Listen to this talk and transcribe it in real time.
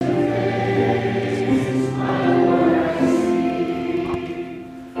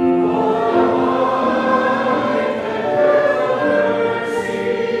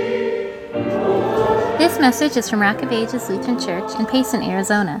message is from Rock of Ages Lutheran Church in Payson,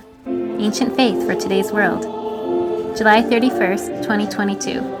 Arizona. Ancient Faith for Today's World. July 31st,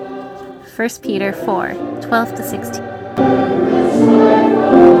 2022. 1 Peter 4, 12 to 16.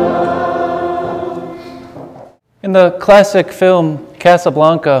 In the classic film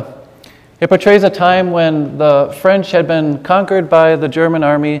Casablanca, it portrays a time when the French had been conquered by the German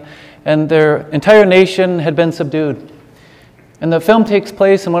army and their entire nation had been subdued. And the film takes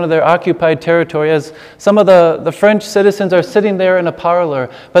place in one of their occupied territory as some of the French citizens are sitting there in a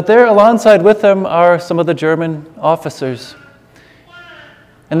parlor, but there alongside with them are some of the German officers.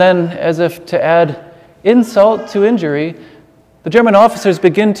 And then, as if to add insult to injury, the German officers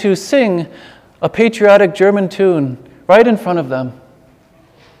begin to sing a patriotic German tune right in front of them.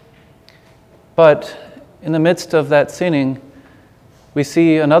 But in the midst of that singing, we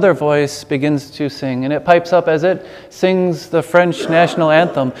see another voice begins to sing, and it pipes up as it sings the French national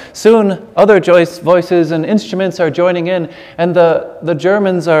anthem. Soon, other voices and instruments are joining in, and the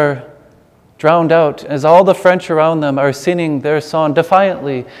Germans are drowned out as all the French around them are singing their song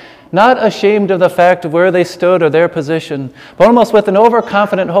defiantly, not ashamed of the fact of where they stood or their position, but almost with an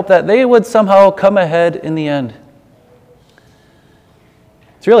overconfident hope that they would somehow come ahead in the end.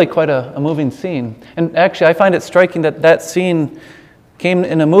 It's really quite a moving scene. And actually, I find it striking that scene came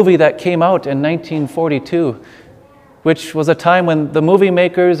in a movie that came out in 1942, which was a time when the movie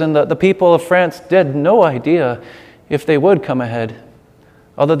makers and the people of France had no idea if they would come ahead,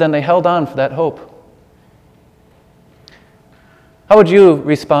 other than they held on for that hope. How would you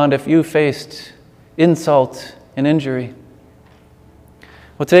respond if you faced insult and injury?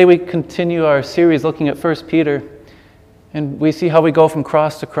 Well, today we continue our series looking at 1 Peter, and we see how we go from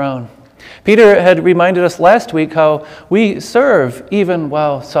cross to crown. Peter had reminded us last week how we serve even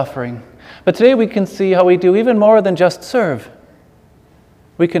while suffering. But today we can see how we do even more than just serve.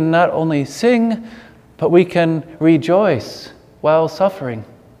 We can not only sing, but we can rejoice while suffering.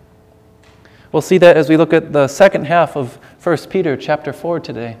 We'll see that as we look at the second half of 1 Peter chapter 4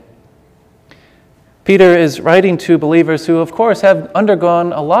 today. Peter is writing to believers who, of course, have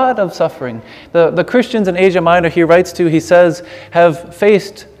undergone a lot of suffering. The Christians in Asia Minor he writes to, he says, have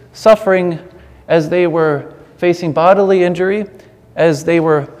faced suffering as they were facing bodily injury, as they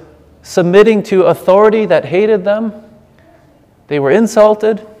were submitting to authority that hated them. They were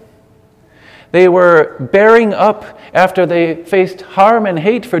insulted. They were bearing up after they faced harm and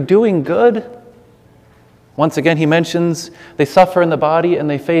hate for doing good. Once again, he mentions they suffer in the body and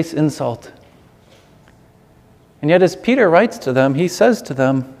they face insult. And yet, as Peter writes to them, he says to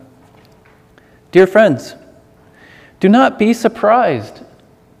them, "Dear friends, do not be surprised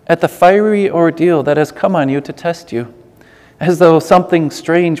at the fiery ordeal that has come on you to test you, as though something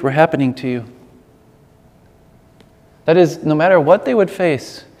strange were happening to you." That is, no matter what they would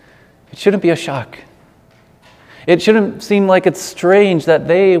face, it shouldn't be a shock. It shouldn't seem like it's strange that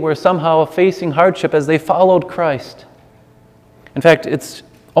they were somehow facing hardship as they followed Christ. In fact, it's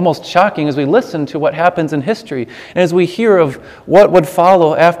almost shocking as we listen to what happens in history and as we hear of what would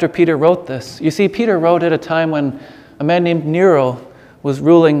follow after Peter wrote this. You see, Peter wrote at a time when a man named Nero was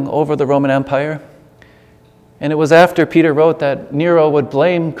ruling over the Roman Empire. And it was after Peter wrote that Nero would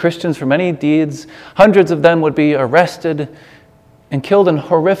blame Christians for many deeds. Hundreds of them would be arrested and killed in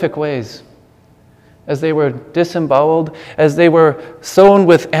horrific ways, as they were disemboweled, as they were sewn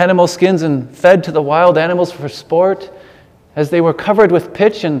with animal skins and fed to the wild animals for sport, as they were covered with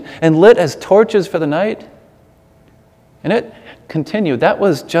pitch and lit as torches for the night. And it continued. That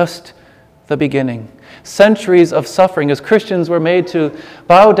was just the beginning. Centuries of suffering as Christians were made to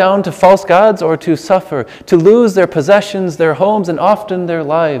bow down to false gods or to suffer, to lose their possessions, their homes, and often their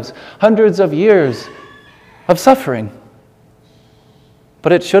lives. Hundreds of years of suffering.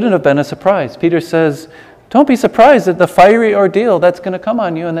 But it shouldn't have been a surprise. Peter says, don't be surprised at the fiery ordeal that's going to come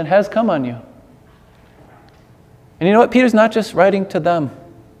on you and that has come on you. And you know what? Peter's not just writing to them.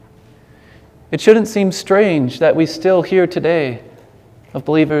 It shouldn't seem strange that we still hear today of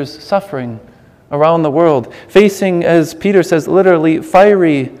believers suffering around the world, facing, as Peter says, literally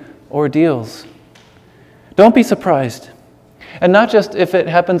fiery ordeals. Don't be surprised. And not just if it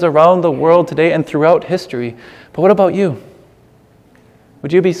happens around the world today and throughout history, but what about you?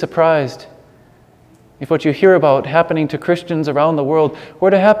 Would you be surprised if what you hear about happening to Christians around the world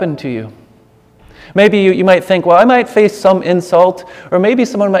were to happen to you? Maybe you might think, well, I might face some insult, or maybe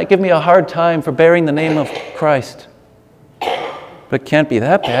someone might give me a hard time for bearing the name of Christ. But it can't be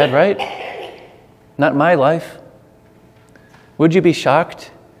that bad, right? Not in my life. Would you be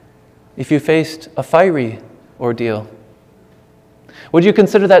shocked if you faced a fiery ordeal? Would you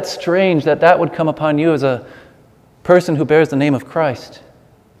consider that strange that would come upon you as a person who bears the name of Christ?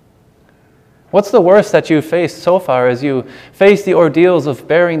 What's the worst that you've faced so far as you face the ordeals of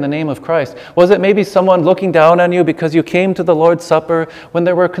bearing the name of Christ? Was it maybe someone looking down on you because you came to the Lord's Supper when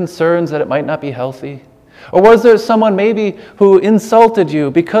there were concerns that it might not be healthy? Or was there someone maybe who insulted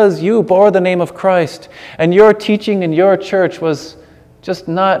you because you bore the name of Christ and your teaching in your church was just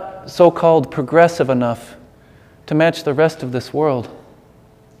not so-called progressive enough to match the rest of this world?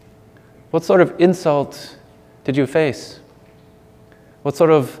 What sort of insult did you face? What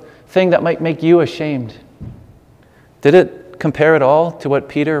sort of thing that might make you ashamed? Did it compare at all to what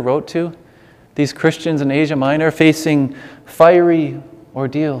Peter wrote to these Christians in Asia Minor facing fiery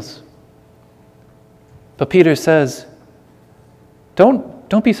ordeals? But Peter says,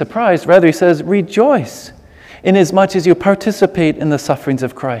 don't be surprised. Rather, he says, rejoice inasmuch as you participate in the sufferings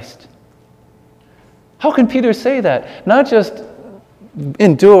of Christ. How can Peter say that? Not just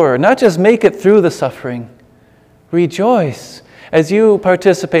endure, not just make it through the suffering. Rejoice as you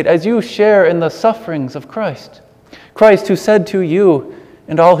participate, as you share in the sufferings of Christ. Christ who said to you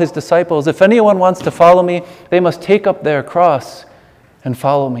and all his disciples, if anyone wants to follow me, they must take up their cross and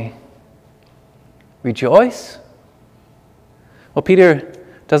follow me. Rejoice? Well, Peter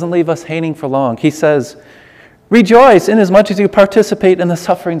doesn't leave us hanging for long. He says, rejoice inasmuch as you participate in the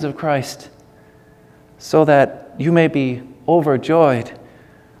sufferings of Christ, so that you may be overjoyed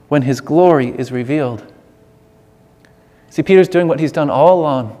when his glory is revealed. See, Peter's doing what he's done all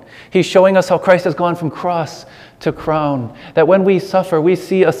along. He's showing us how Christ has gone from cross to crown. That when we suffer, we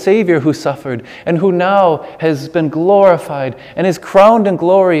see a Savior who suffered and who now has been glorified and is crowned in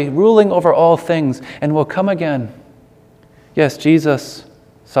glory, ruling over all things, and will come again. Yes, Jesus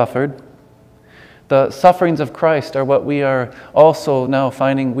suffered. The sufferings of Christ are what we are also now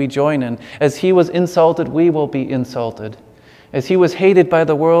finding we join in. As he was insulted, we will be insulted. As he was hated by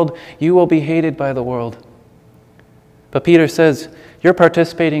the world, you will be hated by the world. But Peter says, you're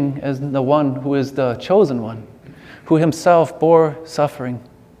participating as the one who is the chosen one, who himself bore suffering.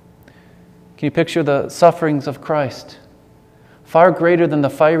 Can you picture the sufferings of Christ? Far greater than the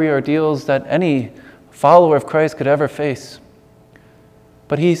fiery ordeals that any follower of Christ could ever face.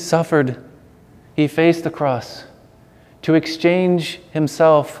 But he suffered, he faced the cross to exchange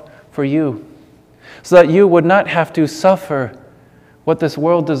himself for you, so that you would not have to suffer what this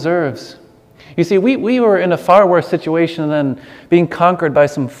world deserves. You see, we were in a far worse situation than being conquered by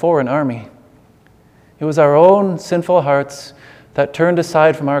some foreign army. It was our own sinful hearts that turned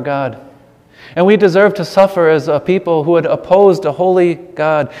aside from our God. And we deserve to suffer as a people who had opposed a holy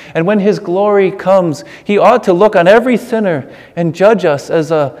God. And when his glory comes, he ought to look on every sinner and judge us as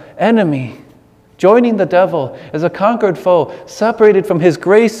an enemy, joining the devil as a conquered foe, separated from his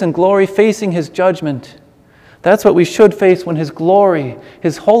grace and glory, facing his judgment. That's what we should face when his glory,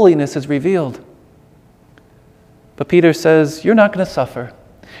 his holiness is revealed. But Peter says, you're not going to suffer.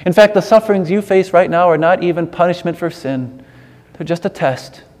 In fact, the sufferings you face right now are not even punishment for sin. They're just a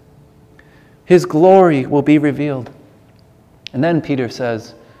test. His glory will be revealed. And then Peter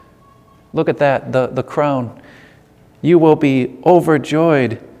says, look at that, the crown. You will be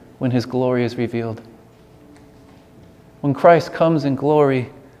overjoyed when his glory is revealed. When Christ comes in glory,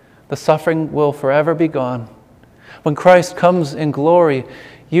 the suffering will forever be gone. When Christ comes in glory,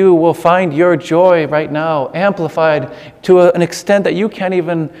 you will find your joy right now amplified to an extent that you can't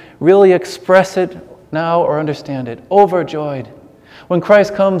even really express it now or understand it. Overjoyed. When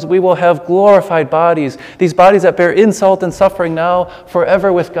Christ comes, we will have glorified bodies, these bodies that bear insult and suffering now,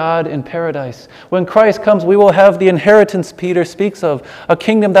 forever with God in paradise. When Christ comes, we will have the inheritance Peter speaks of, a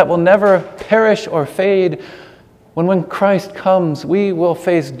kingdom that will never perish or fade. When Christ comes, we will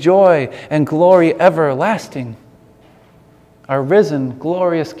face joy and glory everlasting. Our risen,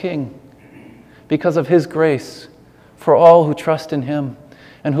 glorious King, because of his grace for all who trust in him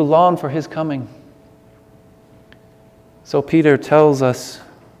and who long for his coming. So Peter tells us,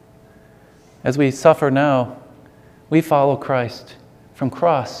 as we suffer now, we follow Christ from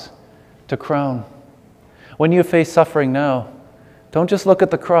cross to crown. When you face suffering now, don't just look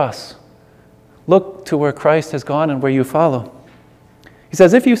at the cross. Look to where Christ has gone and where you follow. He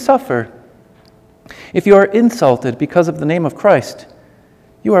says, if you suffer, if you are insulted because of the name of Christ,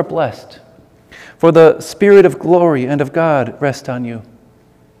 you are blessed, for the Spirit of glory and of God rest on you.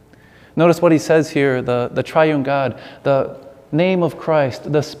 Notice what he says here, the triune God, the name of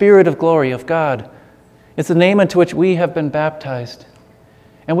Christ, the Spirit of glory of God. It's the name into which we have been baptized.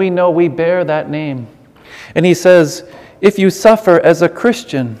 And we know we bear that name. And he says, if you suffer as a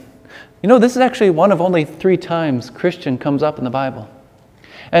Christian, you know, this is actually one of only 3 times Christian comes up in the Bible.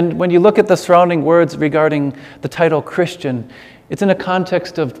 And when you look at the surrounding words regarding the title Christian, it's in a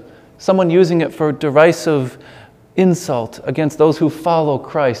context of someone using it for derisive insult against those who follow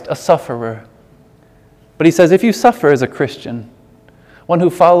Christ, a sufferer. But he says, if you suffer as a Christian, one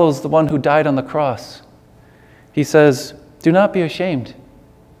who follows the one who died on the cross, he says, do not be ashamed.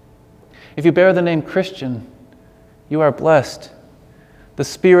 If you bear the name Christian, you are blessed. The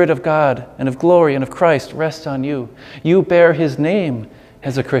Spirit of God and of glory and of Christ rests on you. You bear his name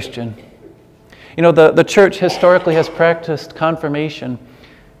as a Christian. You know, the church historically has practiced confirmation.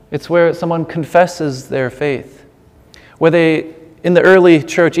 It's where someone confesses their faith. Where they, in the early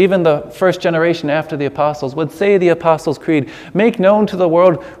church, even the first generation after the apostles, would say the Apostles' Creed, make known to the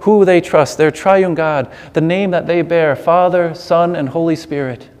world who they trust, their triune God, the name that they bear, Father, Son, and Holy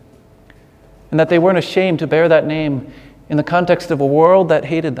Spirit. And that they weren't ashamed to bear that name in the context of a world that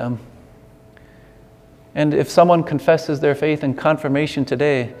hated them. And if someone confesses their faith in confirmation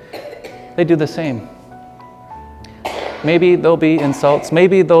today, they do the same. Maybe there'll be insults.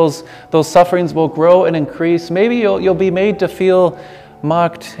 Maybe those sufferings will grow and increase. Maybe you'll be made to feel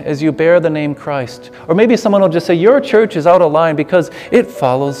mocked as you bear the name Christ. Or maybe someone will just say, your church is out of line because it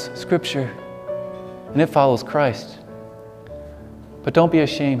follows Scripture and it follows Christ. But don't be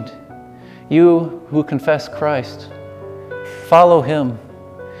ashamed. You who confess Christ, follow him.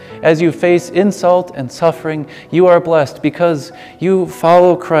 As you face insult and suffering, you are blessed because you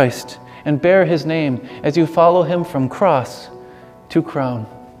follow Christ and bear his name as you follow him from cross to crown.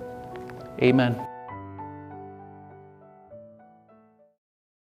 Amen.